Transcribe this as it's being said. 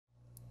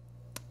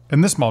In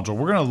this module,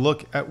 we're going to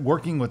look at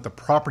working with the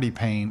property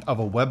pane of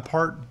a web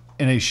part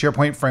in a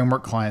SharePoint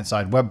Framework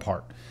client-side web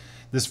part.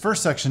 This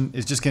first section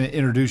is just going to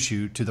introduce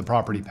you to the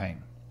property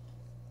pane.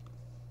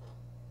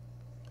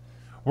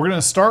 We're going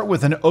to start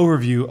with an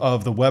overview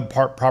of the web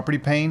part property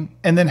pane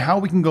and then how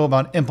we can go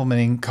about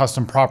implementing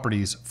custom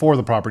properties for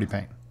the property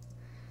pane.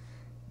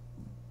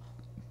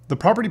 The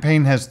property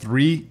pane has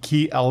three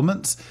key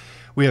elements.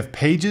 We have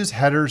pages,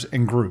 headers,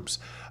 and groups.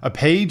 A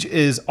page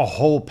is a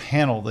whole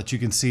panel that you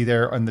can see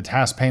there on the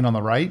task pane on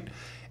the right.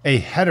 A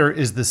header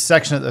is the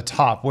section at the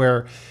top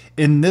where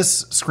in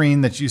this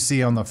screen that you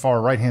see on the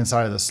far right-hand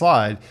side of the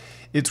slide,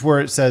 it's where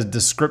it says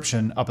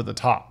description up at the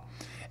top.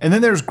 And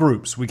then there's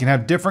groups. We can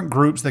have different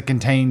groups that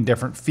contain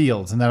different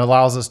fields, and that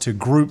allows us to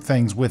group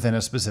things within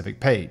a specific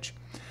page.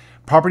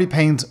 Property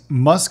panes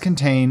must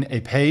contain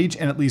a page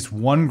and at least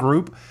one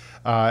group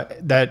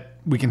that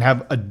we can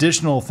have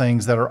additional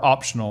things that are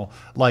optional,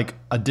 like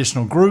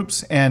additional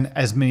groups and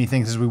as many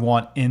things as we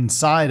want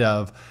inside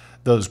of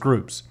those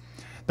groups.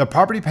 The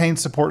property pane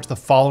supports the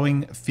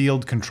following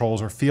field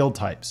controls or field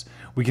types.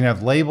 We can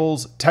have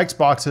labels, text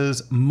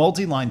boxes,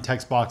 multi-line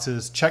text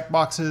boxes,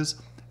 checkboxes,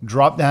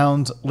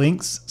 drop-downs,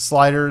 links,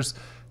 sliders,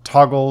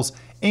 toggles,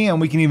 and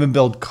we can even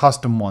build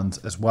custom ones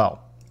as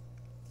well.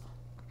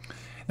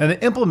 Now,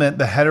 to implement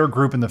the header,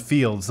 group, and the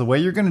fields, the way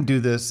you're going to do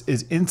this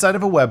is inside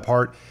of a web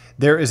part,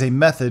 there is a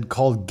method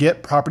called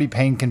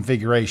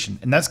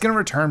getPropertyPaneConfiguration, and that's going to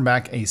return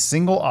back a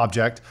single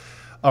object,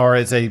 or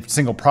it's a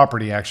single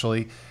property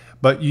actually,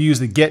 but you use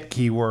the get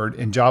keyword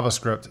in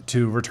JavaScript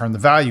to return the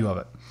value of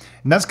it.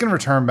 And that's going to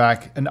return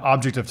back an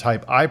object of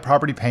type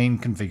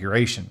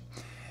iPropertyPaneConfiguration.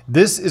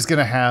 This is going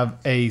to have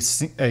a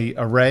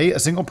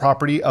single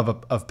property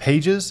of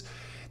pages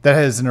that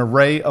has an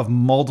array of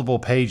multiple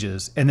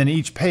pages, and then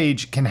each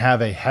page can have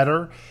a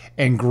header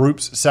and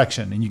groups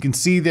section. And you can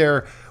see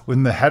there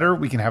within the header,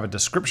 we can have a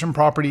description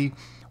property.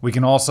 We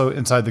can also,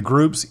 inside the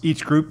groups,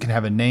 each group can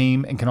have a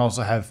name and can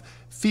also have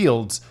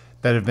fields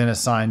that have been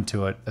assigned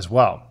to it as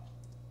well.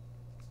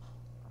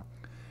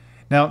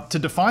 Now, to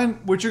define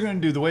what you're going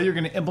to do, the way you're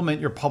going to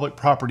implement your public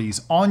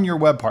properties on your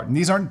web part, and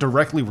these aren't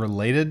directly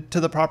related to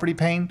the property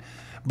pane,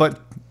 but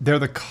they're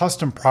the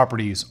custom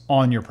properties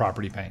on your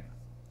property pane.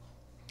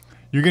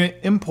 You're going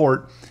to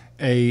import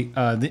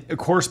the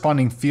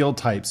corresponding field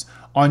types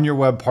on your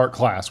web part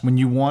class when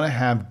you want to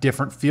have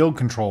different field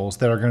controls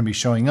that are going to be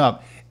showing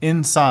up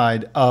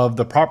inside of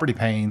the property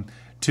pane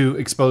to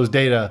expose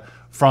data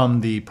from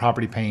the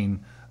property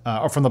pane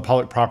or from the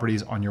public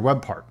properties on your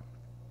web part.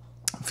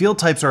 Field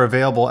types are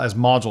available as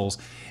modules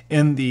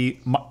in the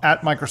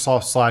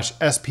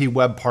 @Microsoft/SP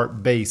web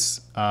part base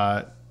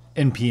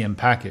npm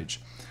package.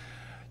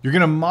 You're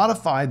going to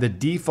modify the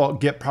default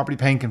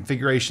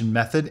getPropertyPaneConfiguration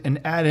method and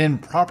add in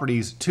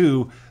properties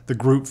to the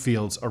group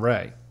fields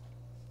array.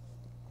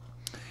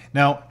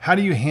 Now, how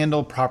do you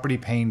handle property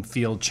pane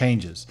field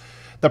changes?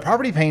 The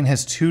property pane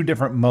has two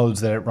different modes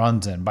that it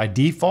runs in. By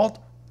default,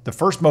 the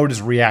first mode is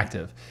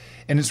reactive.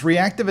 And it's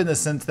reactive in the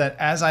sense that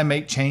as I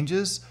make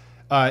changes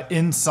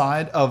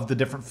inside of the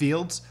different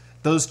fields,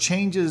 those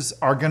changes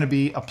are going to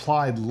be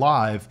applied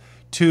live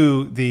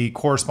to the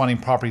corresponding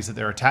properties that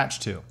they're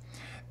attached to.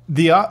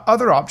 The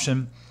other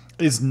option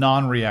is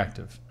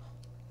non-reactive.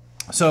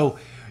 So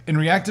in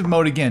reactive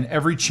mode, again,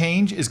 every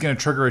change is going to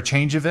trigger a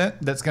change event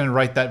that's going to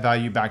write that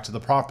value back to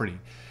the property.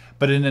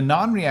 But in a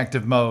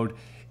non-reactive mode,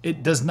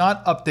 it does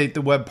not update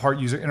the web part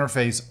user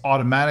interface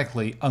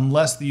automatically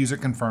unless the user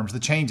confirms the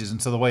changes.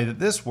 And so the way that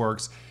this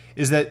works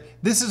is that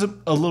this is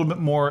a little bit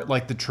more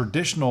like the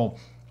traditional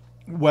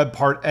web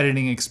part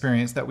editing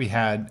experience that we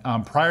had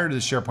prior to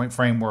the SharePoint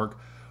framework,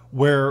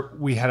 where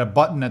we had a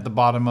button at the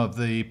bottom of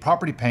the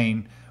property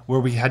pane where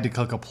we had to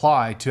click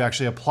apply to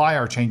actually apply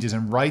our changes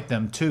and write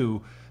them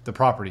to the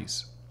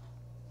properties.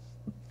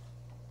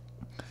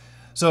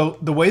 So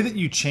the way that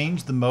you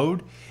change the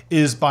mode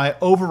is by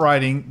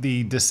overriding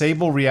the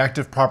disable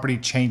reactive property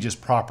changes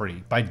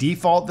property. By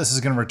default, this is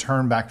going to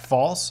return back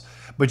false,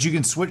 but you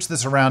can switch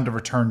this around to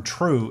return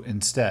true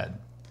instead.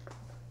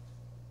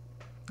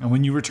 And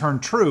when you return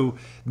true,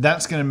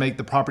 that's going to make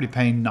the property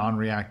pane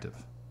non-reactive.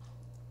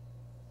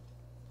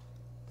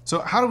 So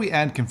how do we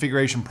add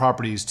configuration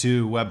properties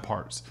to web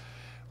parts?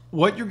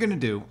 What you're going to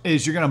do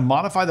is you're going to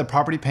modify the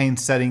property pane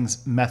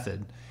settings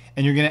method,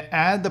 and you're going to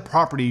add the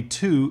property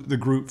to the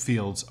group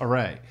fields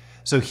array.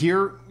 So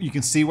here you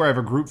can see where I have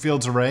a group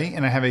fields array,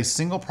 and I have a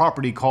single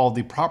property called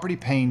the property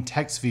pane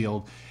text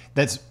field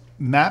that's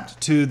mapped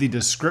to the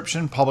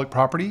description public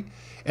property,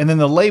 and then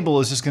the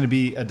label is just going to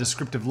be a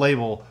descriptive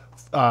label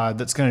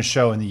that's going to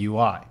show in the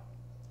UI.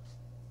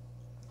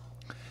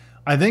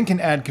 I then can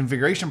add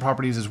configuration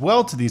properties as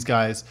well to these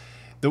guys.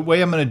 The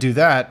way I'm going to do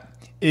that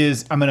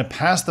is I'm going to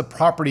pass the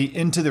property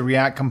into the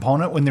React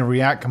component when the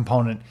React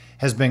component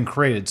has been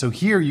created. So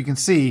here you can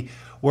see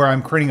where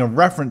I'm creating a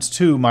reference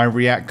to my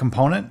React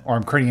component, or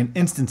I'm creating an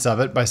instance of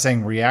it by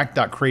saying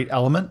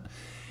react.createElement.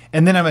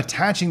 And then I'm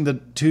attaching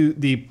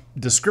the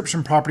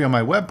description property on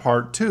my web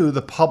part to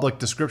the public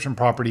description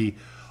property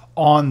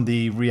on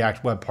the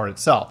React web part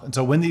itself. And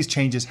so when these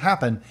changes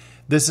happen,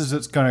 this is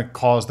what's going to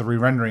cause the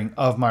re-rendering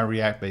of my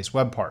React-based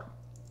web part.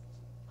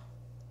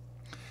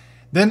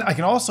 Then I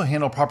can also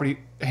handle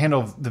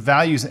the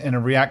values in a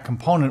React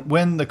component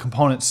when the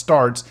component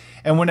starts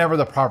and whenever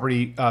the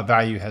property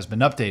value has been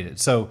updated.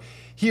 So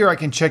here I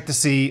can check to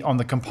see on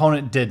the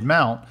component did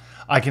mount,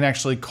 I can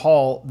actually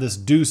call this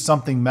do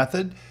something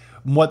method.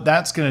 What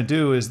that's going to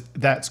do is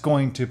that's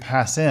going to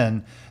pass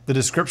in the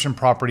description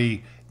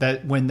property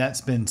that when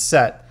that's been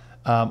set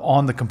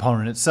on the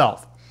component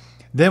itself.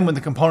 Then when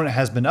the component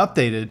has been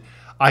updated,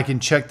 I can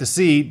check to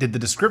see did the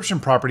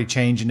description property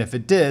change, and if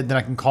it did, then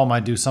I can call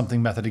my do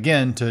something method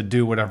again to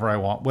do whatever I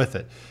want with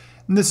it.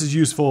 And this is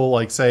useful,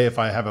 like say if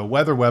I have a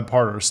weather web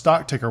part or a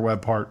stock ticker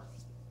web part,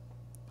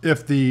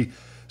 if the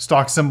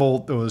stock symbol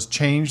that was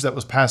changed that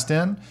was passed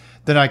in,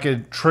 then I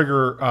could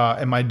trigger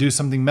in my do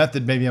something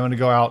method, maybe I'm going to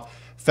go out,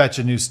 fetch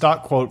a new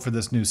stock quote for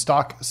this new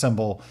stock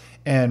symbol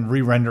and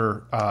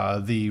re-render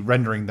the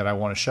rendering that I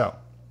want to show.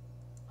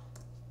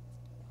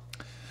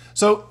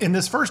 So in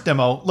this first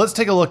demo, let's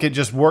take a look at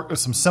just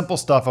some simple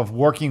stuff of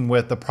working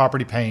with the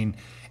property pane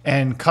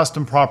and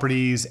custom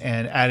properties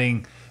and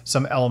adding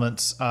some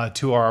elements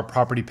to our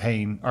property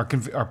pane, our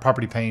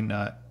property pane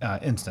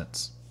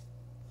instance.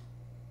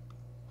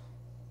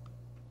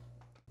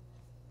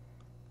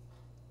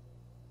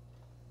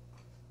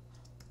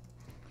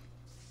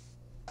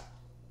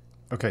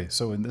 Okay,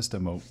 so in this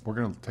demo, we're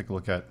going to take a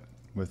look at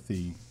with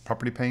the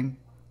property pane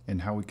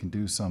and how we can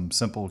do some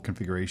simple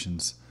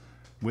configurations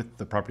with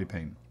the property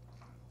pane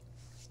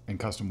and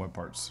custom web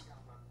parts.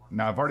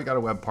 Now I've already got a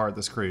web part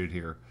that's created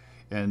here,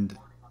 and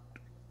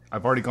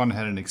I've already gone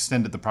ahead and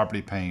extended the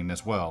property pane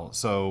as well.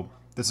 So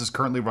this is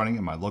currently running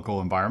in my local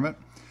environment.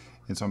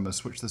 And so I'm going to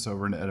switch this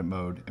over into edit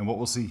mode. And what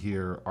we'll see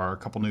here are a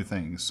couple new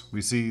things.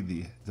 We see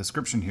the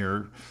description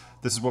here.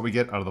 This is what we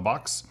get out of the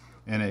box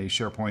in a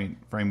SharePoint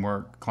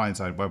framework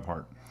client-side web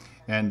part.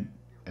 And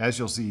as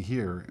you'll see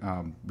here,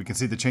 we can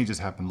see the changes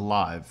happen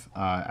live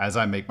as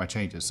I make my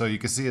changes. So you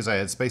can see as I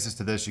add spaces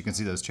to this, you can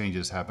see those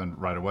changes happen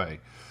right away.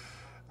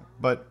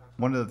 But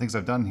one of the things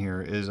I've done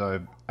here is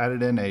I've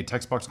added in a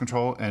text box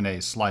control and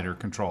a slider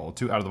control,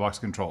 two out-of-the-box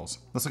controls.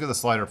 Let's look at the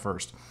slider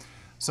first.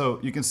 So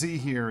you can see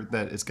here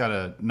that it's got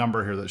a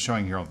number here that's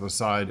showing here on the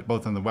side,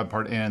 both on the web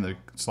part and the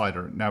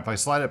slider. Now if I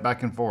slide it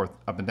back and forth,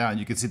 up and down,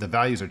 you can see the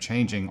values are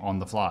changing on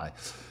the fly.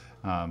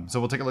 So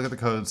we'll take a look at the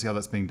code and see how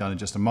that's being done in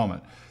just a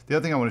moment. The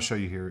other thing I want to show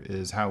you here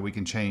is how we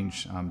can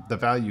change the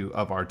value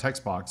of our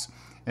text box.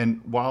 And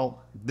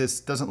while this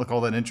doesn't look all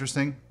that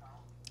interesting,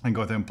 I can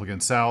go through and plug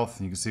in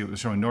south. You can see it was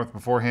showing north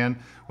beforehand.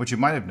 What you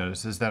might have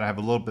noticed is that I have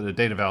a little bit of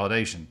data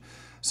validation.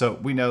 So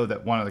we know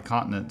that one of the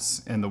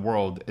continents in the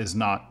world is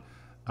not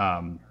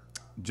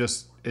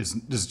just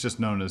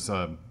known as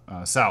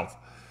south.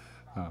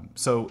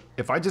 So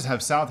if I just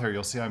have south here,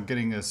 you'll see I'm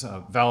getting this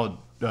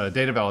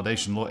data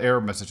validation, little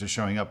error message is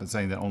showing up and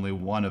saying that only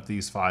one of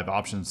these 5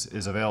 options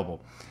is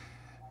available.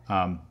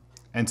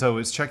 And so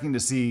it's checking to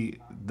see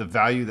the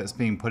value that's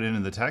being put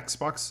in the text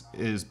box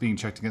is being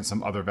checked against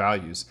some other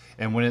values.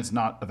 And when it's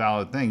not a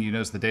valid thing, you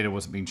notice the data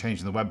wasn't being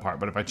changed in the web part.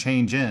 But if I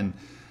change in,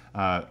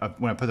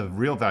 when I put the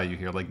real value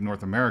here, like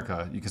North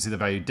America, you can see the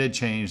value did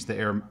change, the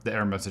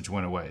error message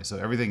went away. So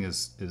everything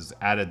is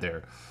added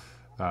there,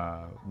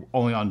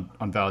 only on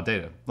valid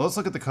data. Well, let's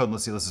look at the code and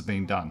let's see how this is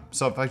being done.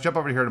 So if I jump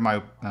over here to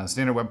my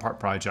standard web part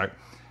project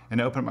and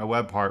open up my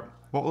web part,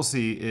 what we'll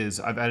see is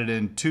I've added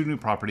in 2 new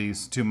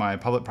properties to my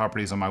public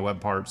properties on my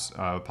web parts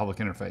public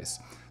interface.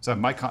 So I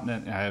have my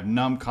continent and I have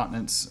num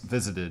continents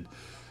visited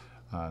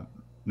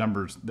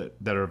numbers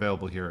that are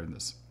available here in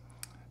this.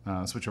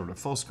 Switch over to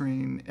full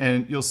screen,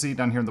 and you'll see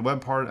down here in the web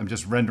part, I'm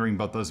just rendering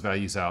both those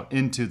values out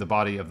into the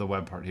body of the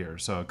web part here.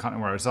 So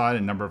continent where I reside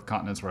and number of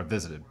continents where I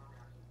visited.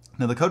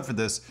 Now the code for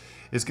this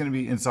is going to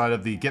be inside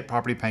of the get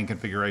property pane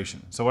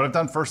configuration. So what I've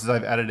done first is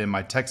I've added in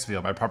my text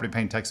field, my property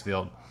pane text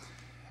field.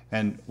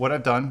 And what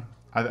I've done,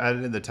 I've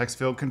added in the text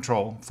field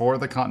control for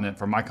the continent,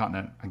 for my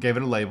continent. I gave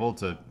it a label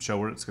to show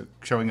where it's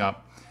showing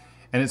up.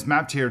 And it's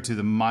mapped here to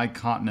the my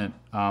continent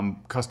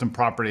custom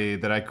property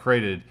that I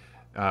created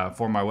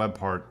for my web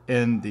part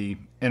in the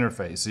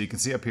interface. So you can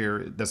see up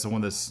here, that's the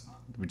one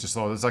we just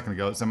saw a second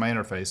ago. It's in my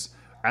interface.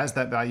 As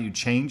that value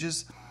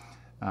changes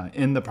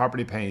in the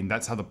property pane,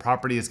 that's how the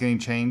property is getting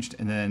changed.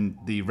 And then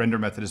the render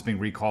method is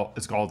being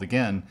called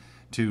again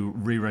to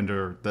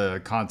re-render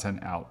the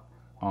content out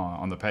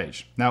on the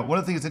page. Now, one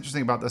of the things that's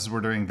interesting about this is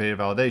we're doing data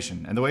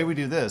validation. And the way we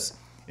do this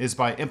is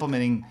by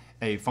implementing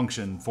a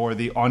function for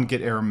the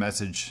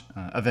onGetErrorMessage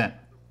event.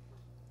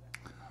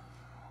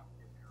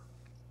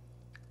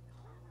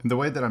 And the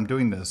way that I'm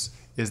doing this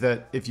is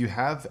that if you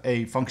have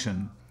a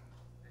function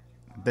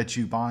that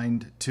you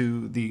bind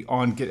to the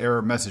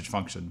onGetErrorMessage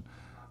function,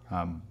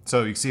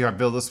 so you see here I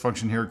build this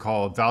function here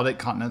called validate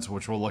continents,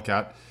 which we'll look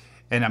at,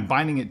 and I'm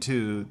binding it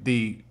to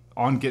the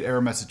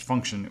onGetErrorMessage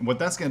function. And what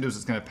that's going to do is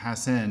it's going to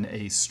pass in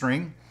a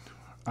string,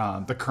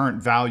 the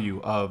current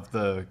value of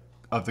the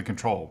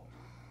control.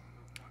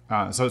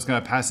 So it's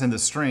going to pass in the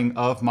string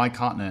of my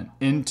continent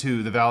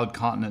into the valid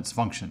continents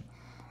function.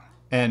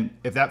 And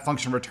if that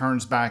function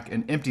returns back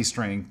an empty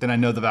string, then I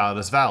know the valid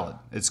is valid.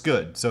 It's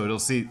good. So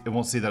it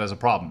won't see that as a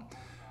problem.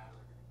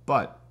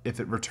 But if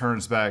it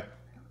returns back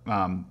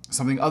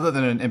something other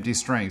than an empty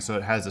string, so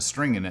it has a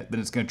string in it, then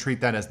it's going to treat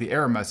that as the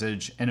error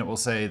message, and it will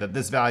say that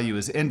this value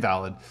is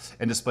invalid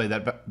and display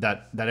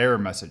that error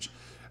message.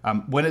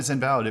 When it's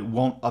invalid, it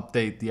won't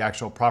update the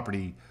actual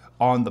property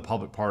on the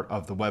public part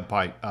of the web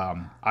pipe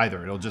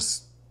either. It'll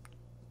just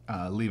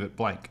leave it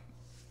blank.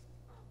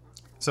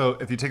 So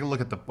if you take a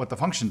look at what the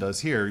function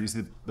does here, you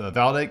see the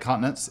validate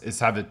continents is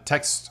have a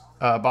text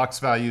box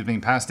value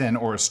being passed in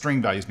or a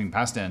string value is being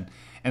passed in,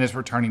 and it's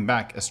returning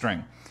back a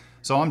string.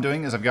 So all I'm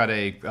doing is I've got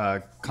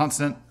a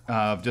constant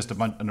of just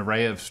an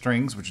array of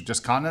strings, which are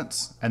just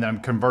continents, and then I'm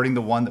converting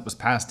the one that was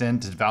passed in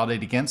to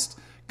validate against,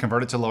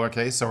 convert it to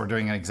lowercase, so we're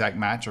doing an exact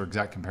match or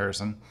exact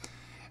comparison.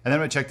 And then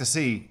we check to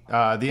see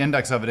the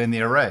index of it in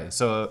the array.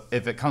 So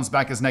if it comes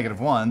back as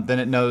 -1, then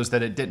it knows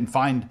that it didn't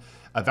find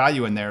a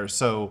value in there.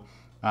 So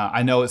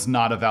I know it's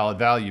not a valid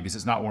value because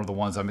it's not one of the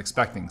ones I'm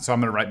expecting. So I'm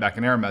going to write back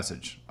an error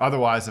message.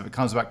 Otherwise, if it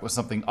comes back with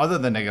something other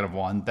than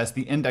 -1, that's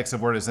the index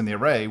of where it is in the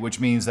array, which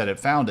means that it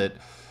found it.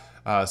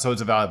 So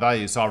it's a valid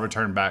value. So I'll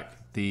return back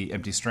the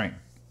empty string.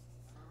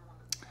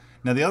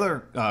 Now the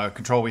other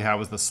control we have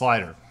was the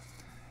slider.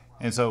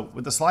 And so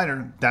with the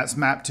slider, that's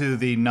mapped to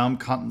the num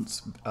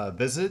contents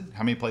visited,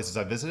 how many places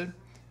I visited.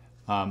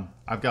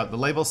 I've got the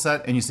label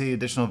set, and you see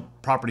additional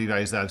property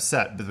values that I've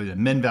set between the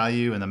min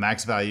value and the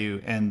max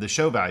value and the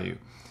show value.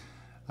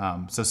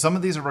 So some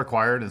of these are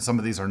required and some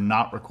of these are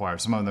not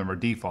required. Some of them are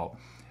default.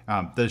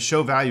 The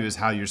show value is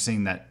how you're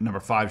seeing that number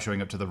 5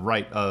 showing up to the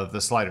right of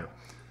the slider.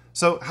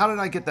 So how did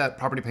I get that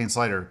property pane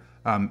slider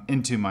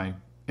into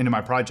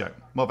my project?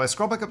 Well, if I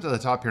scroll back up to the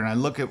top here and I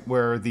look at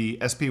where the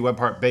SP web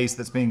part base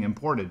that's being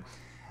imported,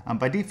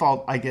 by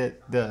default, I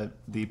get the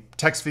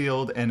text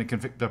field and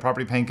the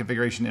property pane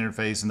configuration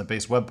interface and the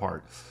base web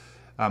part.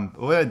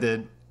 What I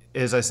did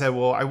is I said,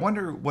 well, I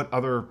wonder what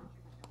other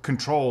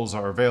controls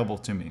are available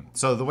to me.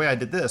 So the way I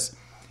did this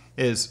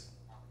is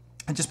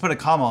I just put a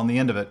comma on the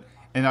end of it,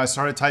 and I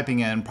started typing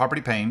in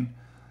property pane.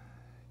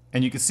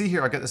 And you can see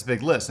here, I got this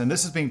big list, and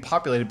this is being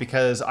populated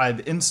because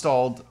I've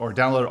installed or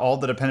downloaded all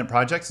the dependent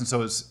projects, and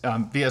so it's,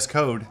 VS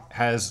Code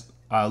has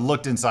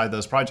looked inside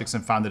those projects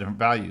and found the different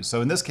values.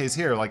 So in this case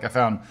here, like I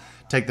found,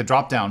 take the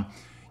drop down,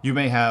 you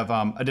may have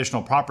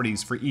additional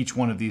properties for each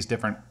one of these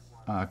different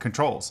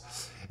controls.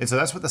 And so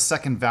that's what the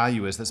second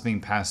value is that's being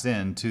passed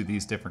in to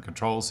these different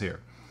controls here.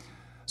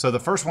 So the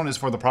first one is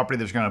for the property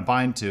that you're going to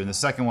bind to, and the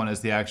second one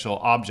is the actual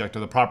object or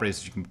the properties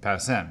that you can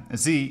pass in. And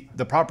see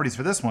the properties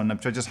for this one,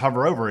 if I just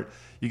hover over it,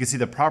 you can see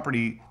the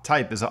property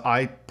type is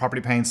a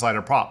property pane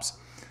slider props.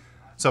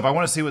 So if I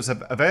want to see what's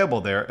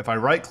available there, if I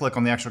right click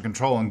on the actual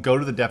control and go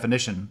to the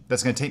definition,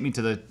 that's going to take me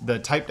to the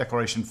type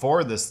declaration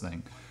for this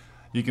thing.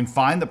 You can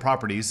find the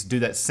properties, do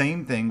that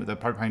same thing with the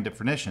property pane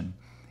definition,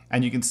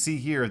 and you can see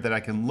here that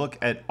I can look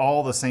at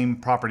all the same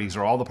properties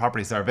or all the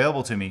properties that are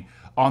available to me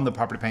on the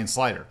property pane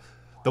slider.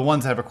 The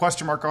ones that have a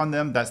question mark on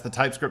them, that's the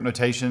TypeScript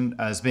notation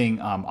as being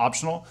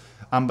optional.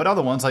 But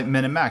other ones like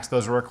min and max,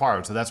 those are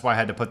required. So that's why I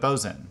had to put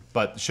those in.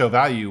 But show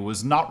value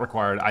was not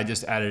required. I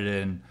just added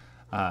it in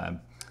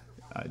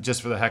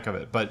just for the heck of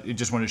it. But I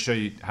just wanted to show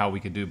you how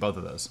we could do both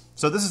of those.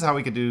 So this is how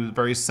we could do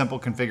very simple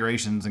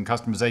configurations and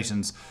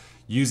customizations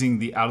using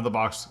the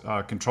out-of-the-box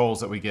controls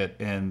that we get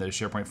in the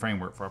SharePoint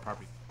framework for our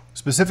property.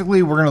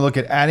 Specifically, we're going to look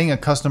at adding a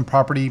custom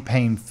property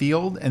pane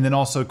field and then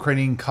also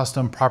creating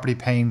custom property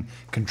pane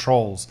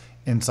controls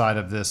inside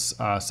of this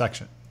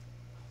section.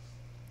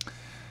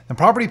 The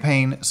property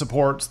pane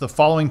supports the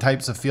following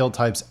types of field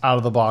types out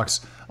of the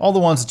box, all the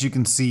ones that you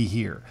can see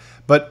here.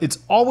 But it's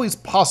always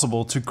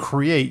possible to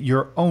create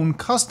your own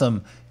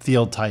custom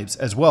field types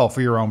as well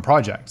for your own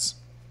projects.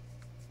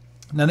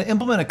 Now, to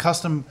implement a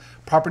custom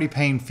property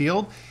pane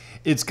field,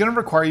 it's going to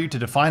require you to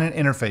define an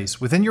interface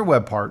within your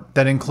web part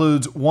that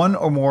includes one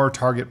or more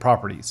target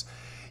properties.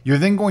 You're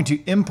then going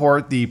to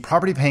import the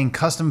property pane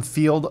custom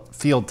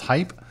field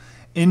type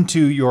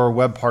into your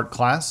web part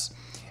class.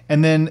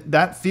 And then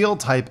that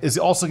field type is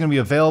also going to be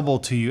available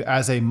to you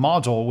as a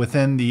module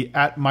within the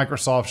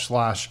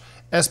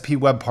 @Microsoft/SP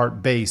web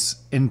part base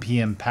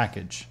npm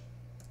package.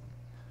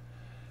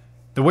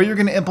 The way you're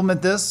going to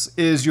implement this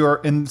is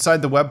you're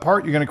inside the web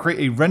part, you're going to create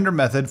a render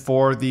method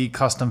for the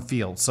custom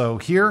field. So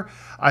here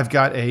I've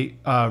got a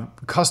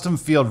custom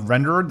field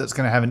renderer that's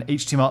going to have an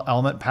HTML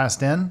element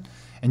passed in.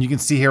 And you can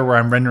see here where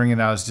I'm rendering it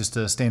out as just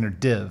a standard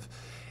div.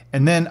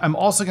 And then I'm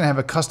also going to have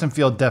a custom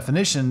field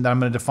definition that I'm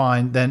going to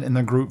define then in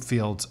the group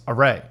fields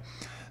array.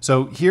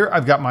 So here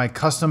I've got my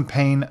custom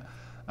pane,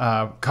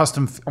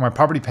 my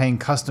property pane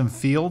custom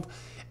field,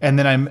 and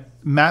then I'm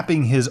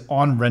mapping his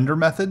onRender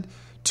method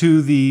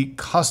to the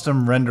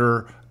custom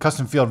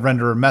field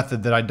renderer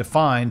method that I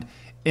defined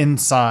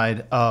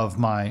inside of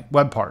my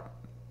web part.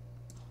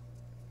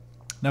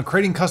 Now,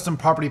 creating custom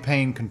property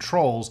pane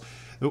controls,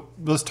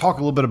 let's talk a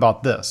little bit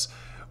about this.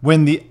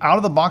 When the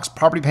out-of-the-box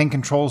property pane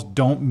controls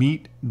don't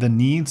meet the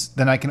needs,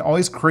 then I can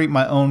always create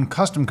my own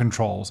custom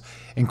controls.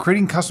 And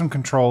creating custom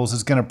controls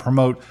is going to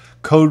promote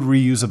code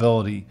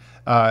reusability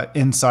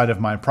inside of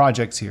my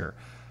projects here.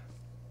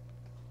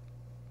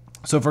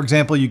 So for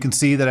example, you can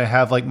see that I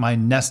have like my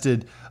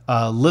nested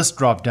list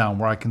drop down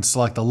where I can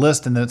select a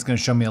list and then it's going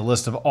to show me a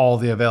list of all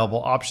the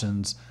available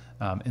options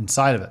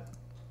inside of it.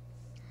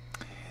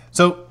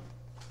 So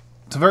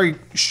it's a very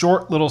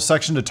short little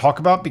section to talk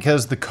about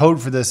because the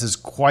code for this is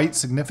quite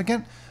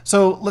significant.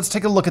 So let's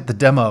take a look at the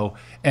demo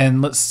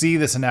and let's see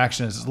this in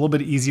action. It's a little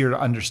bit easier to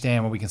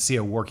understand when we can see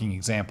a working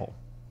example.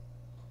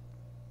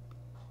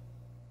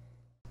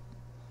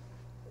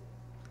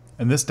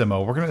 In this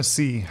demo, we're going to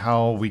see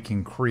how we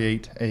can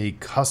create a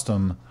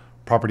custom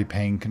property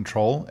pane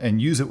control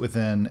and use it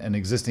within an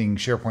existing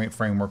SharePoint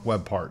framework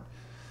web part.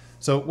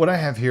 So what I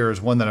have here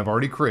is one that I've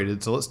already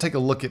created. So let's take a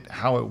look at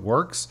how it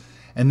works,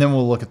 and then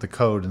we'll look at the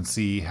code and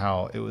see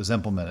how it was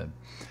implemented.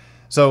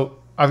 So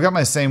I've got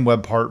my same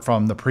web part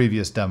from the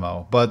previous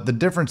demo, but the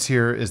difference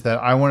here is that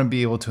I want to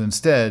be able to,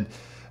 instead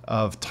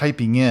of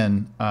typing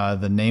in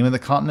the name of the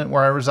continent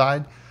where I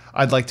reside,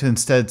 I'd like to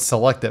instead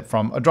select it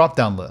from a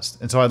drop-down list.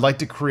 And so I'd like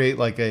to create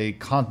like a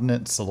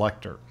continent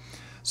selector.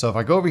 So if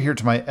I go over here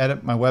to my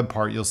edit my web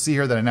part, you'll see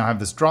here that I now have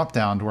this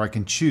drop-down to where I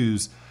can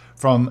choose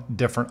from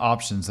different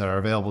options that are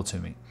available to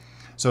me.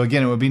 So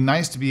again, it would be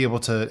nice to be able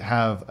to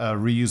have a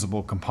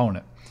reusable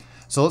component.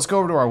 So let's go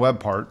over to our web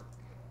part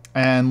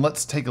and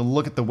let's take a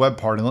look at the web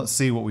part and let's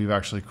see what we've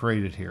actually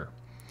created here.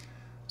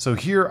 So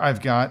here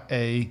I've got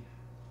a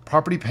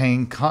property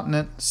pane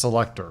continent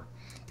selector.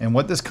 And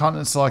what this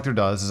continent selector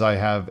does is I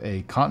have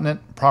a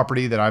continent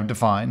property that I've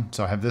defined.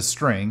 So I have this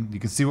string. You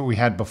can see what we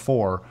had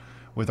before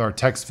with our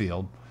text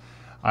field.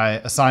 I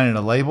assign it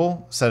a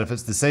label, set if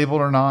it's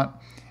disabled or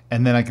not,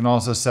 and then I can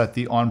also set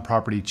the on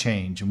property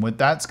change. And what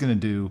that's going to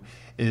do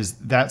is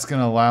that's going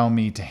to allow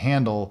me to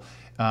handle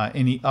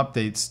any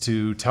updates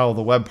to tell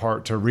the web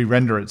part to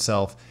re-render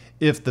itself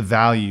if the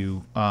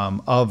value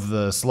of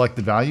the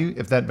selected value,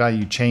 if that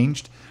value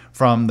changed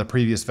from the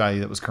previous value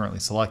that was currently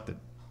selected.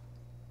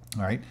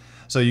 All right.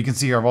 So you can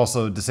see here I've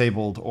also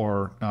disabled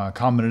or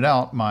commented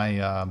out my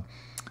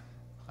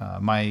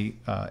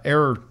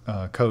error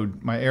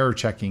code, my error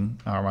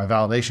checking or my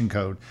validation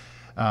code,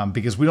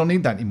 because we don't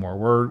need that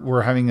anymore.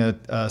 We're having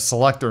a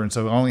selector, and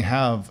so we only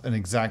have an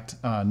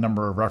exact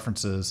number of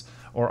references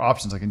or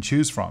options I can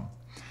choose from.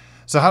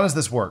 So how does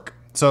this work?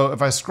 So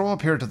if I scroll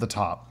up here to the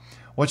top,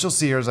 what you'll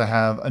see here is I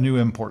have a new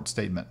import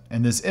statement,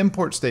 and this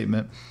import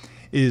statement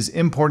is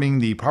importing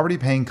the property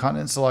pane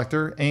continent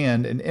selector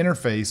and an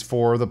interface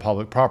for the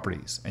public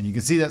properties. And you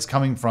can see that's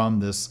coming from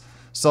this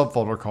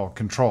subfolder called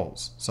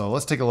controls. So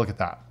let's take a look at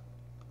that.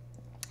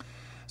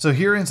 So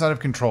here inside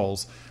of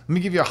controls, let me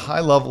give you a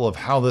high level of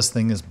how this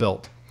thing is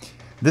built.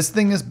 This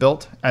thing is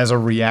built as a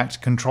React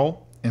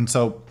control. And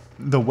so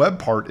the web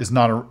part is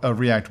not a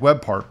React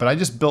web part, but I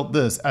just built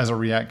this as a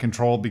React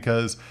control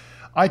because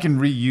I can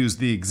reuse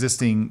the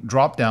existing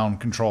drop-down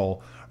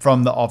control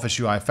from the Office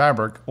UI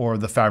Fabric or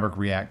the Fabric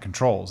React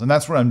controls. And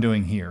that's what I'm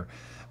doing here.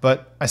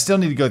 But I still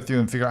need to go through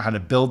and figure out how to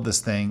build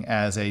this thing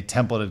as a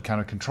templated kind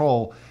of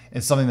control.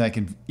 It's something that I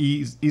can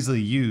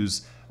easily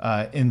use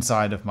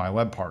inside of my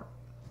web part.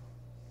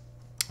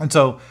 And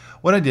so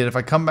what I did, if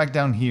I come back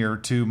down here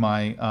to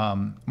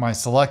my, my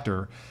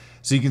selector,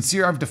 so you can see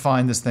here I've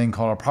defined this thing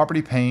called a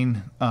property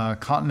pane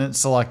continent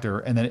selector,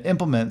 and then it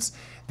implements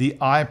the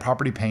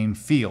iProperty pane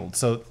field.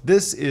 So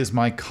this is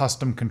my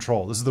custom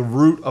control. This is the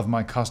root of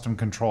my custom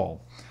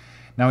control.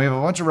 Now we have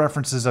a bunch of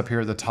references up here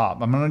at the top.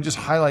 I'm going to just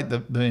highlight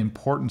the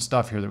important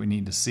stuff here that we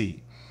need to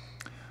see.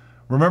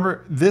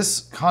 Remember, this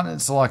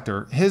continent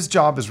selector, his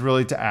job is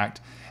really to act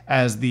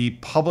as the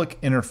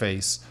public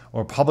interface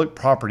or public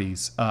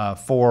properties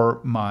for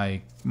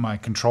my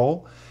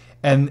control.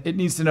 And it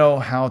needs to know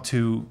how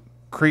to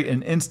create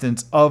an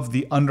instance of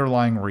the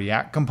underlying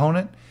React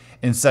component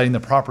and setting the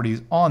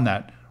properties on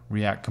that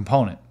React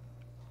component.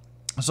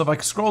 So if I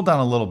scroll down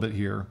a little bit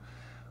here,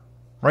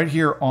 right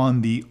here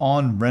on the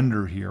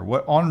onRender here,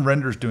 what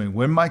onRender is doing,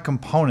 when my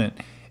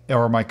component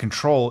or my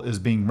control is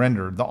being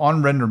rendered, the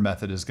onRender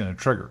method is going to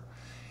trigger.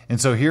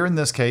 And so here in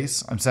this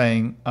case, I'm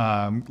saying,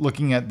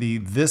 looking at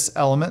this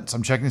element, so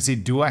I'm checking to see,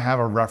 do I have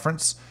a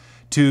reference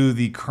to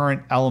the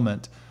current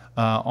element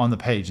on the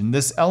page? And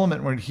this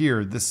element right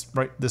here, this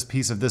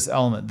piece of this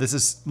element, this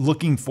is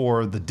looking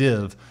for the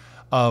div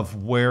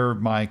of where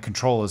my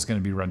control is going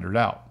to be rendered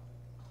out.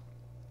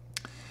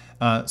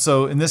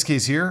 So in this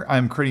case here,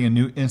 I'm creating a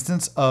new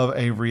instance of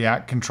a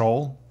React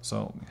control.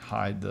 So let me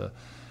hide the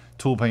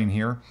tool pane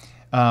here.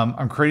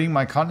 I'm creating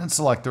my continent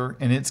selector,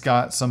 and it's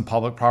got some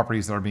public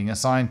properties that are being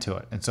assigned to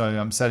it. And so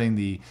I'm setting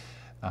the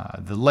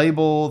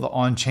label, the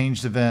on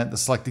changed event, the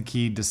selected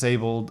key,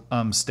 disabled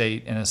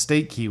state, and a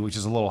state key, which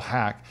is a little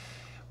hack.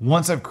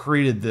 Once I've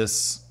created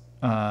this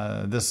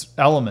this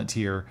element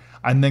here,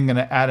 I'm then going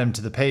to add him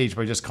to the page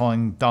by just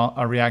calling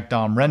a React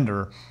DOM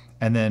render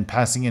and then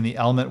passing in the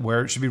element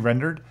where it should be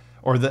rendered,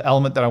 or the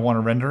element that I want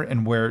to render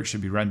and where it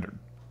should be rendered.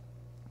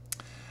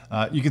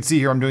 You can see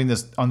here I'm doing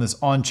this on this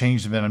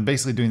onChanged event. I'm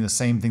basically doing the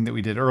same thing that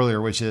we did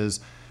earlier, which is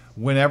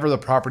whenever the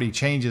property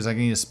changes, I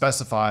need to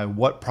specify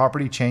what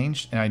property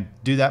changed. And I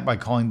do that by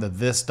calling the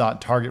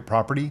this.target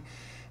property.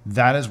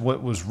 That is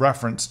what was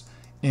referenced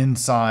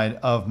inside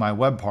of my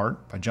web part.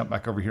 If I jump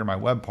back over here, my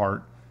web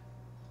part,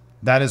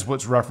 that is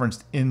what's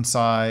referenced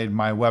inside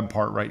my web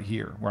part right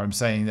here, where I'm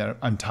saying that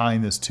I'm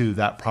tying this to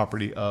that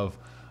property of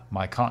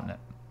my continent.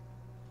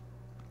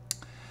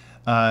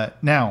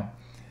 Now,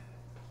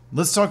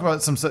 let's talk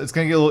about some, it's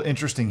going to get a little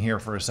interesting here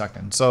for a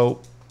second.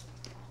 So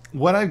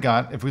what I've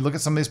got, if we look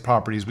at some of these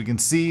properties, we can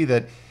see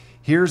that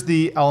here's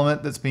the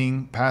element that's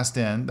being passed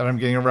in that I'm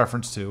getting a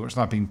reference to. It's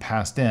not being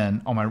passed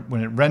in on my,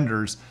 when it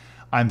renders,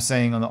 I'm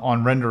saying on the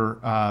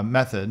onRender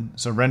method.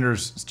 So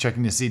renders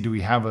checking to see, do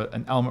we have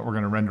an element we're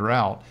going to render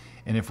out?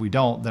 And if we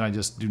don't, then I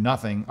just do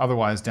nothing.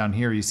 Otherwise, down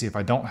here, you see if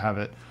I don't have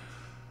it,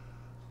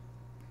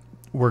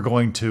 we're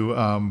going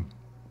to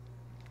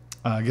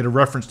get a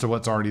reference to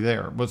what's already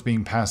there, what's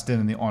being passed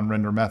in the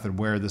onRender method,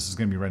 where this is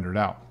going to be rendered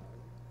out.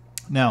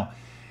 Now,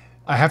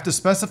 I have to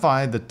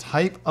specify the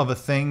type of a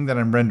thing that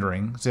I'm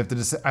rendering. So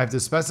I have to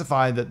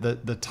specify that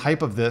the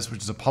type of this,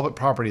 which is a public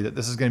property, that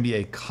this is going to be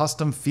a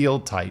custom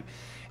field type.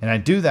 And I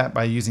do that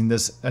by using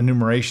this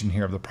enumeration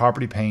here of the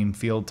property pane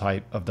field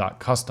type of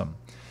 .custom.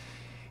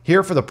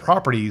 Here for the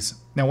properties,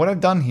 now what I've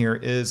done here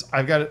is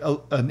I've got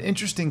an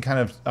interesting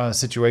kind of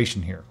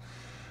situation here.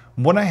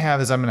 What I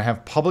have is I'm going to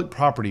have public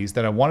properties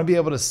that I want to be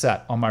able to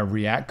set on my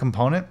React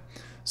component.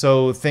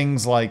 So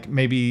things like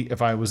maybe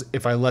if I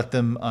let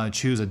them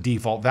choose a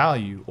default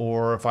value,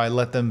 or if I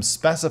let them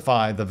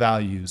specify the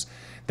values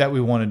that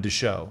we wanted to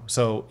show.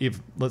 So if,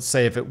 let's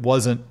say if it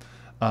wasn't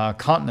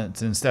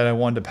continents, instead I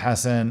wanted to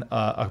pass in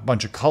a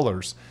bunch of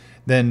colors,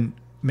 then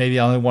maybe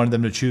I only wanted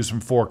them to choose from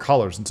 4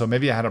 colors. And so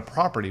maybe I had a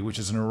property, which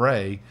is an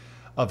array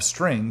of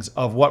strings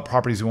of what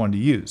properties we wanted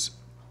to use.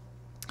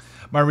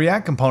 My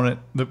React component,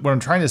 what I'm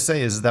trying to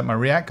say is that my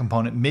React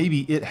component,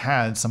 maybe it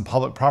had some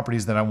public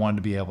properties that I wanted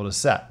to be able to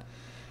set.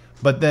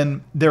 But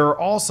then there are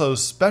also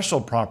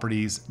special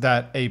properties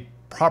that a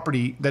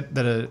property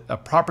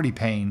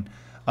pane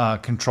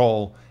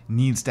control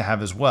needs to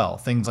have as well.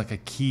 Things like a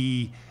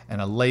key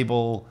and a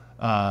label,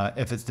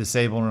 if it's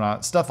disabled or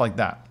not, stuff like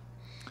that.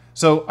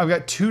 So I've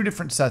got 2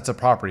 different sets of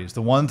properties,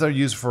 the ones that are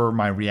used for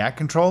my React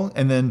control,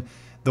 and then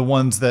the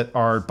ones that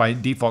are by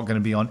default going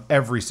to be on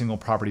every single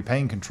property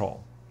pane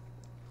control.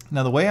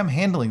 Now, the way I'm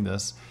handling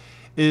this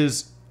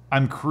is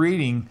I'm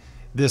creating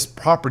this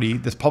property,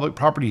 this public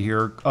property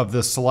here of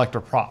the selector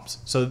props.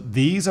 So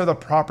these are the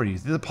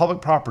properties, these are the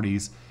public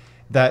properties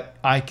that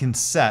I can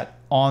set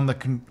on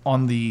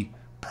the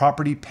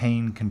property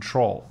pane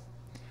control.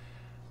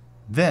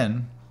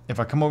 Then, if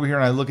I come over here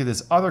and I look at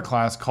this other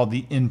class called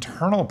the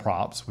internal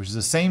props, which is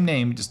the same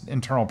name, just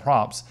internal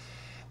props,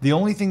 the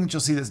only thing that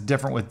you'll see that's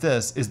different with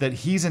this is that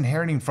he's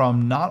inheriting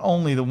from not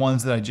only the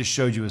ones that I just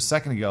showed you a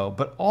second ago,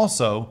 but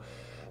also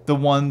the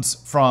ones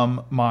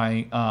from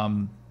my,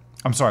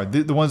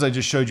 the ones I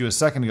just showed you a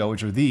second ago,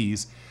 which are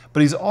these,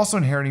 but he's also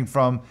inheriting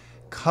from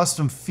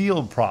custom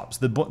field props,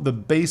 the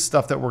base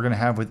stuff that we're going to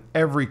have with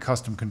every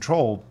custom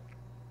control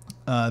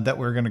that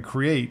we're going to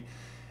create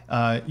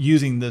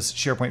using this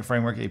SharePoint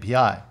Framework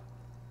API.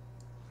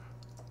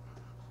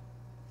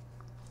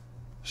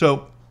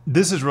 So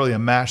this is really a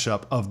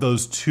mashup of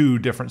those 2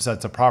 different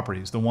sets of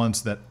properties, the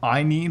ones that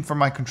I need for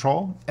my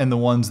control and the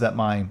ones that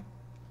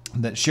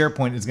that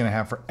SharePoint is going to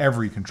have for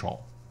every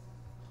control.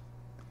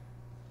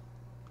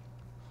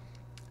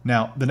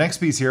 Now, the next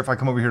piece here, if I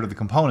come over here to the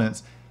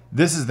components,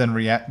 this is then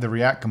the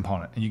React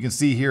component. And you can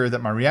see here that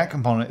my React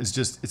component is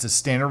it's a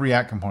standard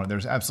React component.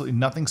 There's absolutely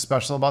nothing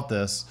special about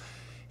this.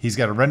 He's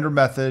got a render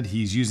method.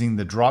 He's using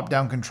the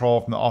drop-down control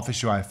from the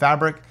Office UI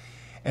fabric.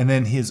 And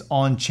then his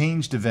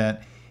onChanged event,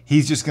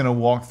 he's just going to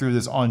walk through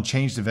this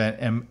onChanged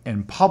event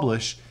and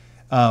publish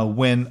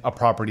when a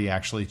property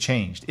actually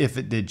changed, if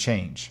it did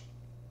change.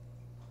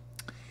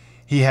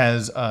 He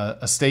has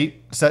a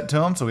state set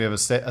to him, so we have a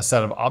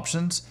set of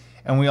options,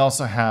 and we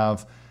also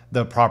have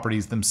the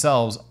properties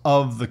themselves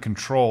of the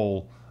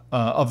control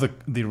of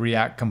the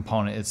React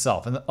component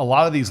itself. And a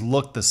lot of these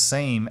look the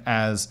same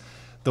as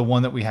the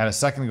one that we had a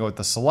second ago with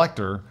the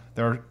selector,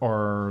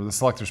 or the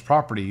selector's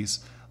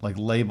properties, like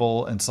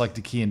label and select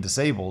a key and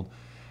disabled,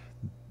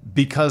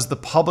 because the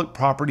public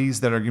properties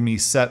that are going to be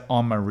set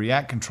on my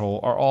React control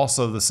are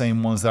also the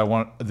same ones that I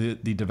want the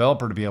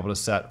developer to be able to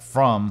set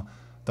from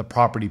the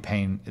property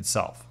pane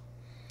itself.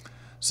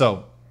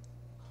 So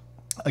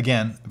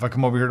again, if I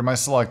come over here to my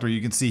selector, you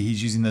can see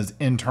he's using those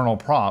internal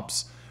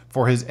props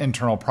for his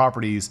internal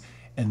properties,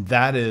 and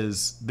that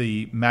is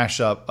the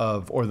mashup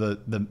of, or the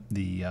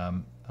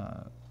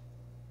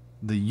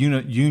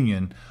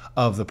union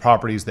of the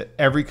properties that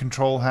every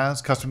control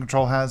has, custom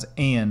control has,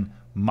 and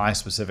my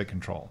specific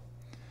control.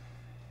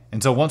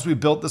 And so once we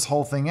built this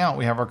whole thing out,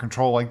 we have our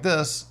control like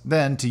this.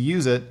 Then to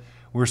use it,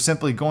 we're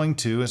simply going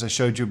to, as I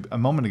showed you a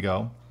moment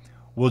ago,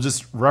 we'll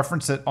just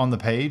reference it on the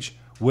page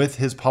with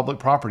his public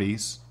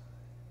properties,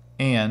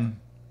 and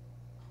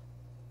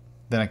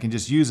then I can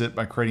just use it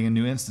by creating a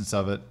new instance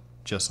of it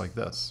just like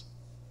this.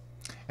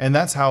 And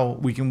that's how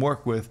we can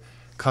work with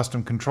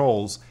custom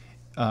controls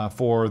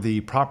for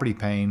the property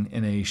pane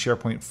in a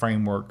SharePoint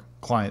framework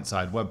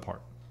client-side web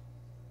part.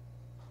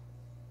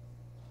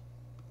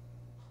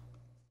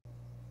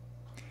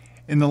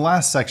 In the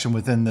last section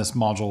within this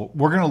module,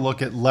 we're going to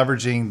look at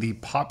leveraging the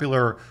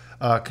popular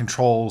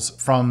controls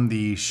from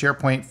the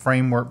SharePoint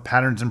Framework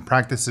Patterns and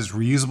Practices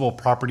Reusable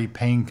Property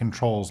Pane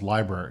Controls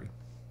library.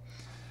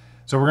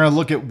 So we're going to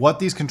look at what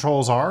these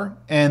controls are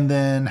and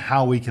then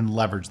how we can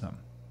leverage them.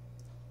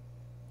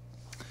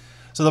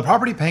 So the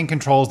property pane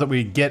controls that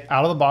we get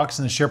out of the box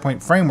in the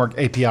SharePoint Framework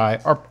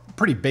API are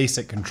pretty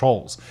basic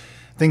controls.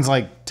 Things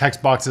like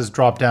text boxes,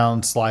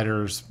 drop-downs,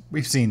 sliders,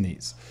 we've seen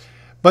these.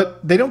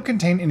 But they don't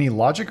contain any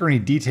logic or any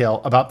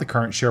detail about the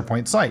current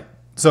SharePoint site.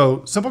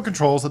 So simple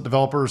controls that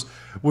developers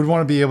would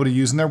want to be able to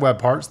use in their web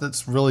parts.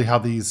 That's really how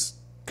these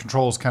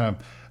controls kind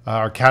of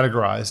are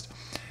categorized.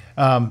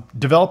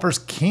 Developers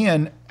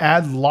can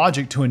add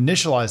logic to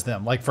initialize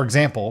them. Like for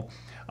example,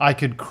 I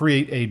could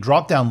create a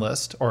drop-down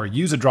list or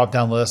use a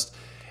drop-down list,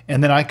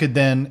 and then I could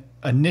then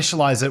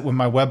initialize it when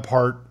my web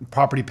part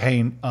property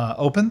pane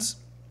opens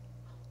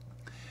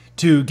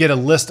to get a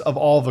list of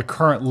all the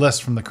current lists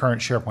from the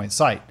current SharePoint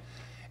site.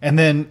 And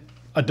then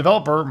a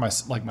developer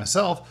like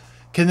myself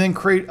can then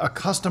create a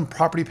custom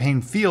property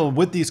pane field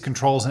with these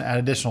controls and add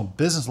additional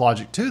business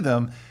logic to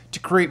them to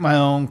create my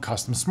own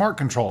custom smart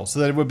controls so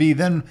that it would be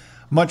then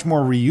much more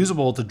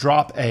reusable to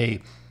drop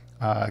a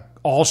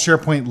all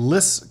SharePoint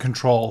lists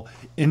control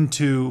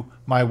into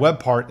my web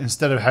part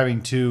instead of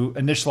having to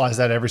initialize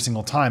that every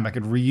single time. I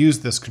could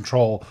reuse this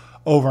control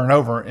over and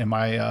over in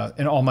my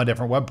in all my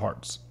different web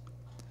parts.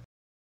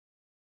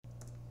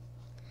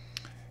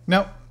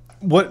 Now,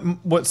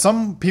 what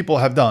some people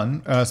have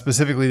done,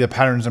 specifically the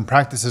Patterns and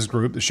Practices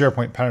group, the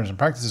SharePoint Patterns and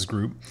Practices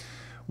group,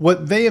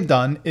 what they have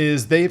done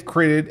is they've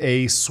created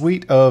a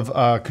suite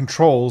of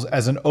controls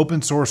as an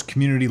open source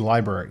community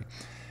library.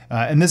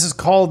 And this is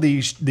called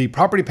the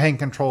property pane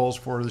controls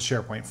for the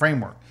SharePoint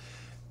framework.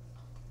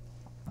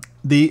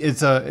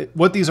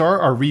 What these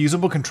are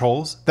reusable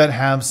controls that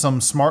have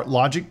some smart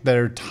logic that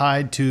are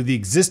tied to the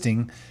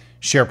existing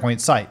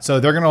SharePoint site. So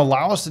they're going to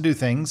allow us to do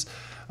things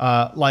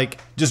like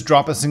just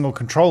drop a single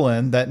control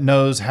in that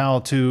knows how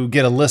to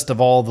get a list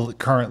of all the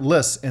current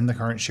lists in the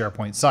current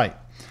SharePoint site.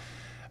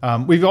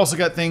 We've also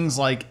got things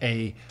like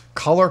a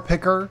color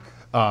picker.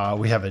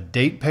 We have a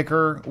date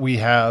picker. We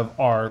have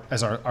our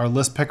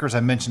list pickers I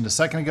mentioned a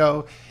second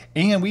ago.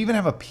 And we even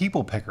have a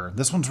people picker.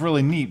 This one's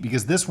really neat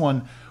because this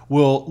one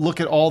will look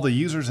at all the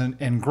users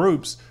and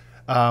groups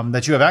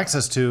that you have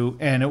access to,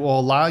 and it will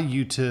allow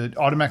you to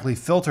automatically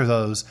filter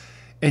those.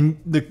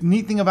 And the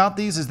neat thing about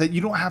these is that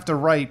you don't have to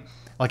write,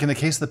 like in the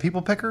case of the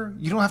people picker,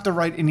 you don't have to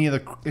write any of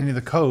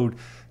the code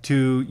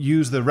to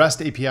use the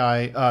REST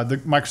API,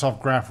 the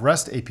Microsoft Graph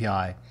REST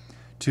API,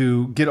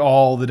 to get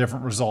all the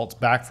different results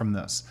back from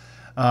this.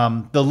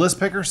 The list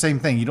picker, same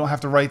thing. You don't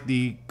have to write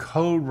the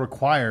code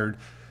required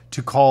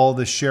to call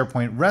the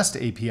SharePoint REST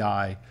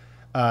API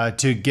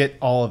to get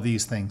all of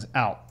these things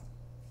out.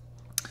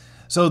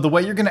 So the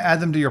way you're going to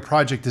add them to your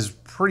project is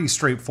pretty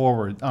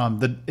straightforward.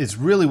 It's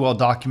really well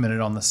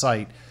documented on the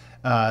site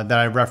that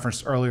I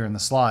referenced earlier in the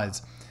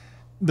slides.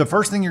 The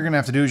first thing you're going to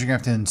have to do is you're going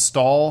to have to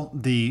install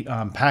the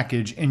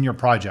package in your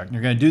project.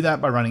 You're going to do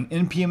that by running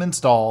npm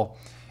install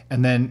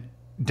and then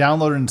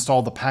download and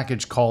install the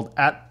package called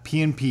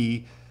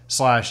 @pnp/spfx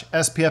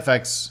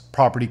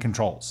property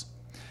controls.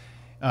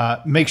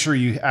 Make sure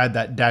you add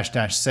that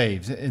 --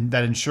 saves, and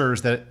that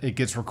ensures that it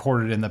gets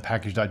recorded in the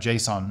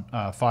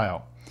package.json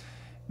file.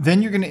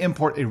 Then you're going to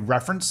import a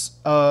reference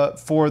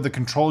for the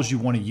controls you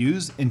want to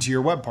use into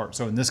your web part.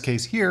 So in this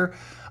case here,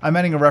 I'm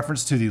adding a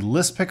reference to the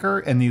list picker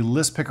and the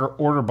list picker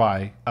order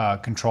by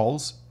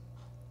controls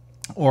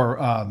or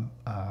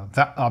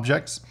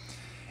objects.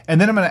 And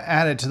then I'm going to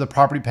add it to the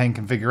property pane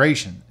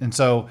configuration. And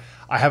so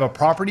I have a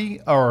property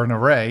or an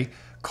array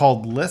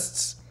called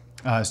lists.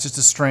 It's just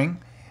a string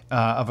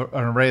of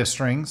an array of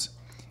strings.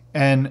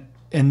 And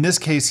in this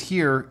case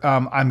here,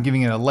 I'm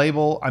giving it a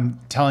label. I'm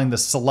telling the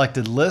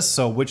selected list.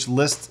 So which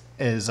list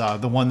is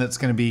the one that's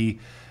going to be,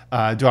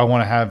 do I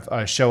want to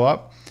have show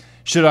up?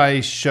 Should I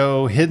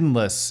show hidden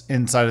lists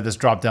inside of this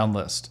drop-down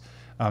list?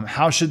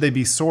 How should they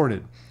be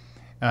sorted?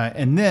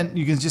 And then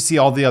you can just see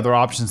all the other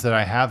options that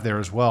I have there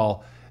as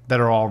well that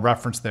are all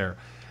referenced there.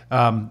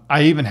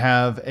 I even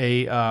have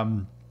a,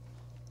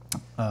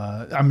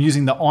 I'm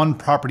using the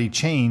on-property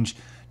change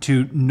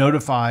to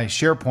notify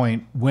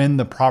SharePoint when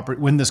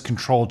this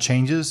control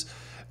changes,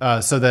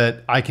 so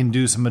that I can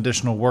do some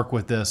additional work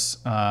with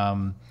this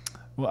method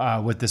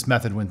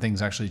when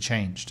things actually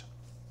changed.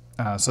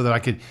 So that I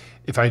could,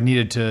 if I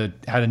needed to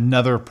add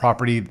another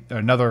property,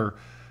 another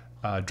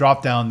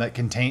drop down that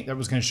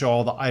was going to show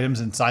all the items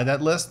inside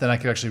that list, then I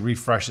could actually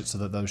refresh it so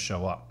that those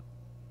show up.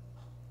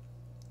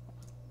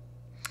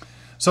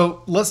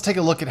 So let's take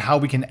a look at how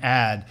we can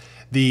add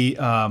the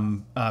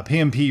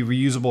PnP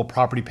reusable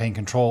property pane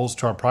controls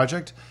to our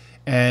project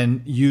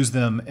and use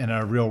them in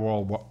a real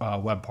world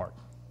web part.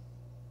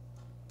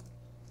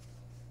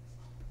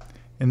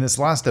 In this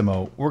last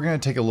demo, we're going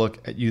to take a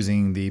look at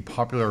using the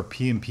popular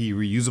PnP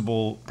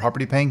reusable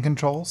property pane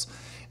controls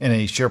in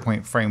a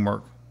SharePoint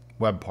framework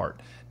web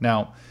part.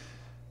 Now,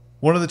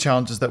 one of the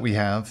challenges that we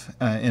have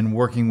in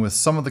working with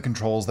some of the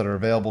controls that are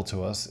available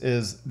to us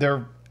is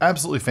they're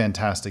absolutely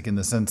fantastic in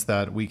the sense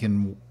that we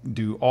can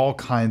do all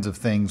kinds of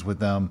things with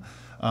them.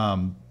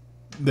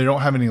 They don't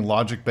have any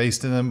logic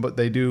based in them, but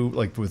they do,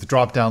 like with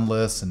drop-down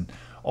lists and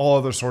all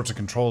other sorts of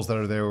controls that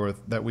are there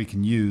that we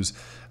can use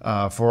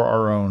for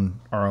our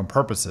own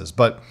purposes.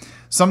 But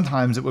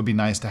sometimes it would be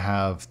nice to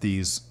have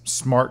these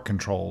smart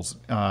controls.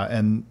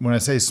 And when I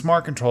say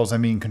smart controls, I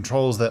mean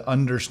controls that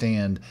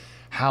understand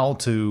how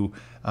to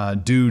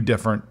do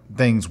different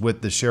things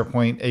with the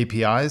SharePoint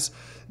APIs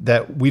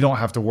that we don't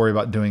have to worry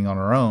about doing on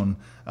our own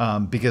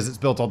because it's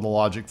built all the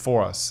logic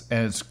for us.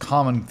 And it's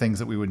common things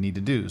that we would need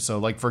to do. So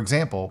like, for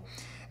example,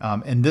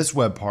 in this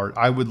web part,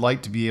 I would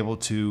like to be able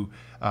to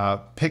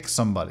pick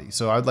somebody.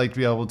 So I'd like to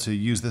be able to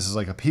use this as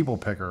like a people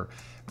picker,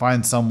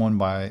 find someone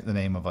by the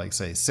name of, like,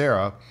 say,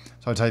 Sarah.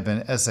 So I type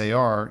in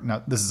SAR.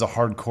 Now this is a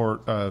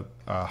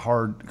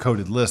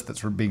hard-coded list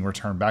that's being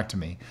returned back to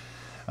me.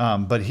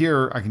 But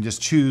here I can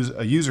just choose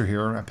a user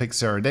here. I pick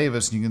Sarah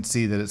Davis, and you can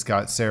see that it's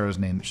got Sarah's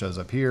name that shows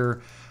up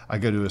here. I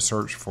go to a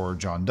search for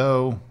John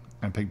Doe,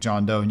 and pick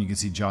John Doe, and you can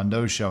see John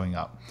Doe showing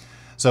up.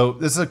 So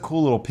this is a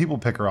cool little people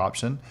picker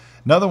option.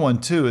 Another one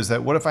too is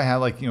that what if I had,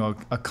 like,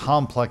 a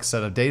complex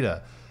set of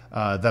data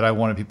that I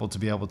wanted people to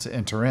be able to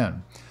enter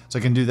in. So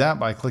I can do that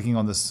by clicking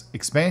on this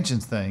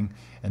expansions thing,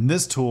 and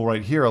this tool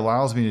right here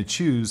allows me to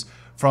choose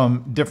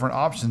from different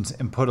options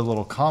and put a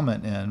little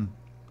comment in.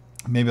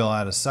 Maybe I'll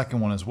add a second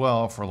one as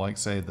well for, like,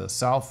 say, the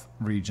South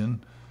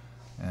region,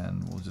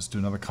 and we'll just do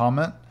another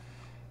comment.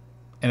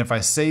 And if I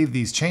save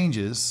these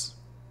changes,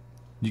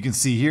 you can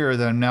see here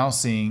that I'm now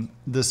seeing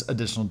this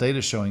additional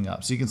data showing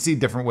up. So you can see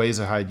different ways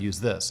of how I'd use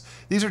this.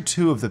 These are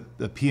two of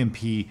the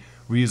PnP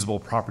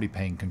reusable property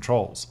pane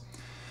controls.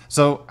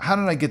 So how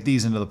did I get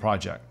these into the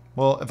project?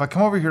 Well, if I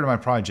come over here to my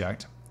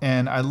project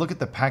and I look at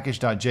the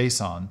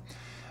package.json,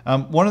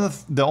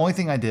 the only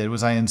thing I did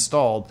was I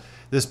installed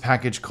this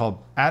package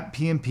called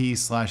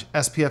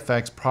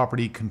 @pnp/spfx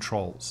property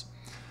controls.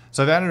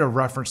 So I've added a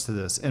reference to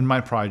this in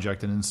my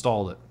project and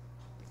installed it.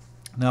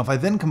 Now, if I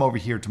then come over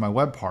here to my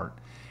web part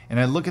and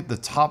I look at the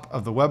top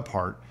of the web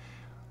part,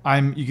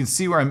 you can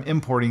see where I'm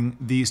importing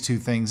these two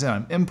things in.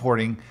 I'm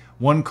importing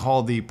one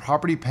called the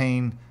property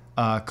pane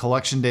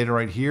collection data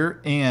right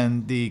here,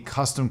 and the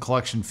custom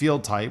collection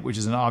field type, which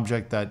is an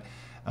object that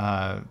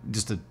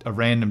just a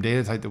random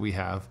data type that we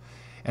have.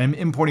 And I'm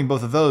importing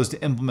both of those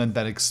to implement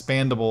that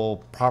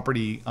expandable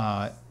property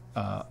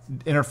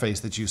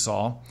interface that you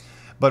saw.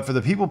 But for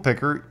the people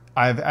picker,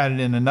 I've added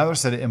in another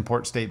set of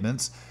import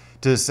statements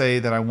to say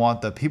that I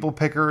want the people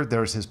picker,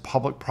 there's his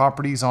public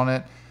properties on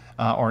it,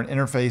 or an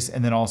interface,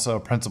 and then also a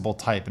principal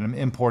type. And I'm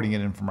importing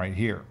it in from right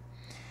here.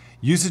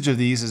 Usage of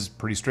these is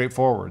pretty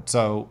straightforward.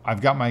 So I've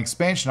got my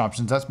expansion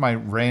options. That's my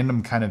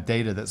random kind of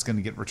data that's going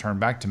to get returned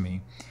back to me.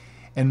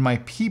 And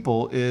my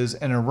people is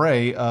an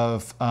array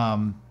of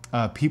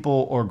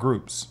people or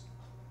groups.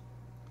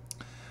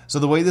 So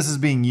the way this is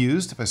being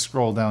used, if I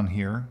scroll down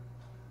here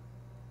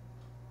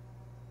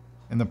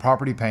in the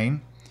property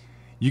pane,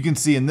 you can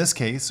see in this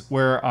case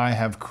where I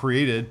have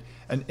created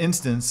an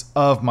instance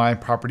of my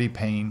property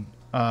pane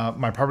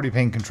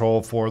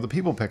control for the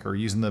people picker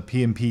using the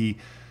PnP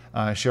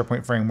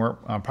SharePoint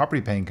framework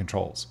property pane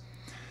controls.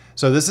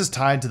 So this is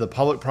tied to the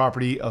public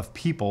property of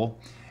people.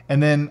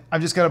 And then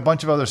I've just got a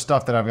bunch of other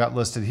stuff that I've got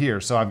listed here.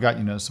 So I've got,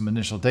 some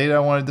initial data I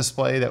want to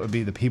display. That would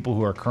be the people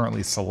who are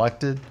currently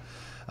selected.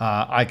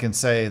 I can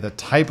say the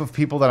type of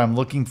people that I'm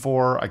looking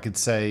for. I could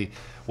say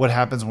what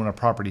happens when a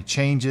property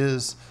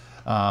changes,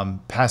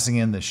 passing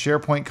in the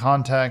SharePoint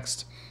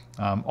context,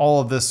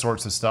 all of this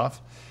sorts of stuff.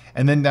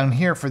 And then down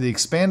here for the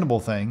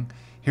expandable thing,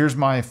 here's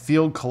my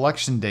field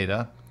collection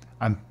data.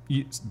 I'm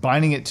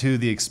binding it to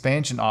the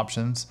expansion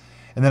options,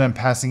 and then I'm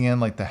passing in,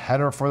 like, the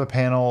header for the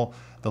panel,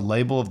 the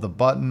label of the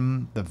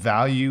button, the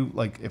value,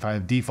 like if I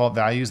have default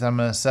values that I'm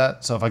going to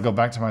set. So if I go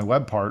back to my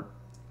web part,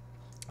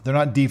 they're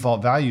not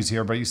default values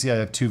here, but you see I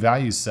have two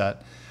values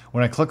set.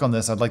 When I click on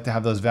this, I'd like to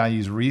have those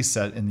values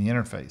reset in the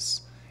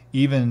interface.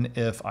 Even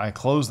if I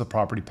close the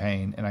property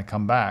pane and I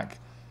come back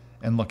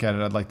and look at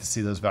it, I'd like to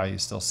see those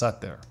values still set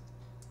there.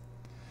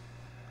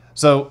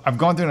 So I've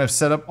gone through and I've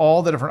set up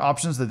all the different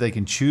options that they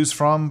can choose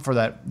from for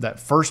that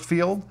first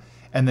field.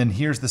 And then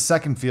here's the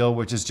second field,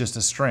 which is just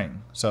a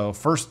string. So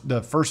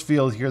the first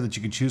field here that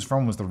you could choose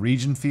from was the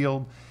region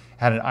field,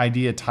 had an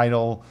ID, a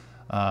title,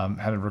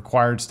 had a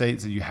required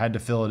states that you had to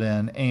fill it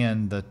in,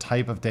 and the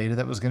type of data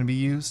that was going to be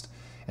used.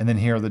 And then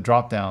here are the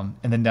drop down.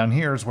 And then down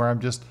here is where I'm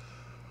just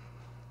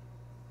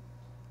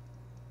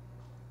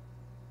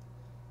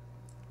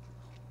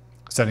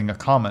setting a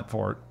comment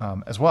for it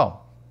as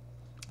well.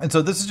 And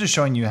so this is just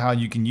showing you how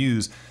you can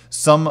use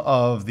some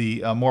of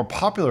the more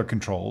popular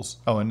controls.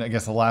 Oh, and I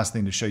guess the last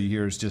thing to show you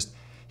here is just,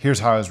 here's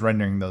how I was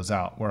rendering those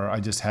out, where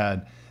I just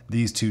had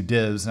these two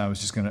divs and I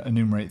was just going to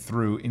enumerate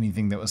through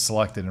anything that was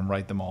selected and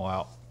write them all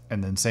out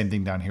And then same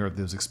thing down here with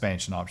those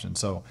expansion options.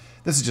 So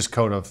this is just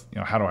code of,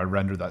 how do I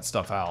render that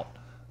stuff out?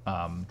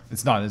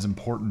 It's not as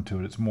important to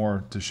it. It's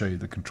more to show you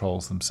the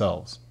controls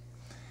themselves.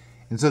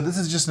 And so this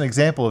is just an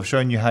example of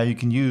showing you how you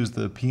can use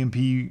the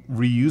PnP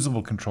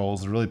reusable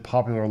controls, a really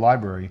popular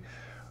library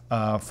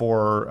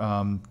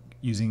for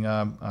using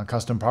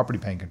custom property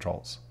pane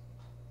controls.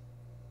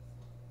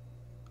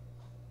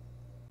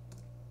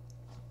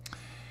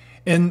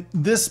 In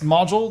this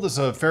module, this is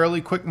a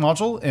fairly quick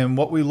module, and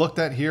what we looked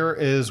at here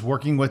is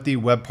working with the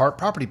web part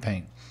property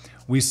pane.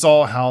 We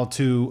saw how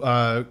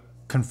to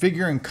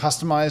configure and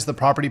customize the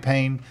property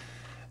pane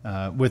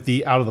with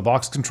the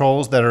out-of-the-box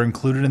controls that are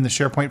included in the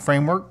SharePoint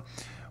framework.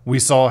 We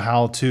saw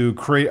how to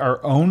create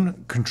our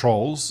own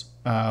controls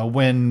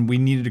when we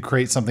needed to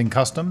create something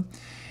custom.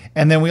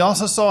 And then we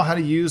also saw how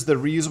to use the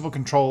reusable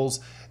controls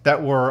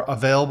that were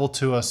available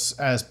to us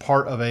as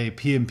part of a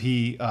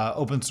PnP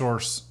open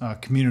source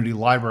community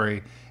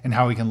library and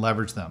how we can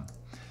leverage them.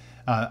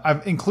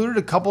 I've included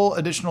a couple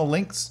additional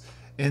links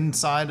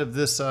inside of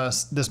this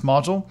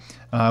module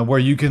where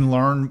you can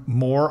learn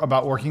more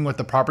about working with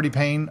the property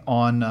pane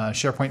on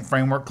SharePoint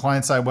Framework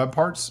client-side web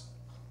parts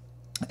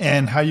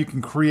and how you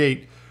can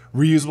create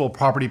reusable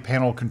property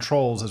panel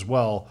controls as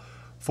well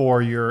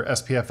for your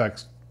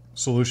SPFX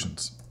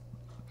solutions.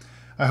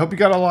 I hope you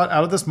got a lot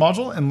out of this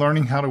module and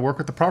learning how to work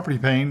with the property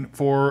pane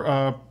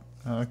for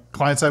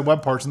client-side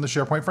web parts in the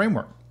SharePoint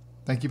framework.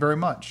 Thank you very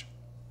much.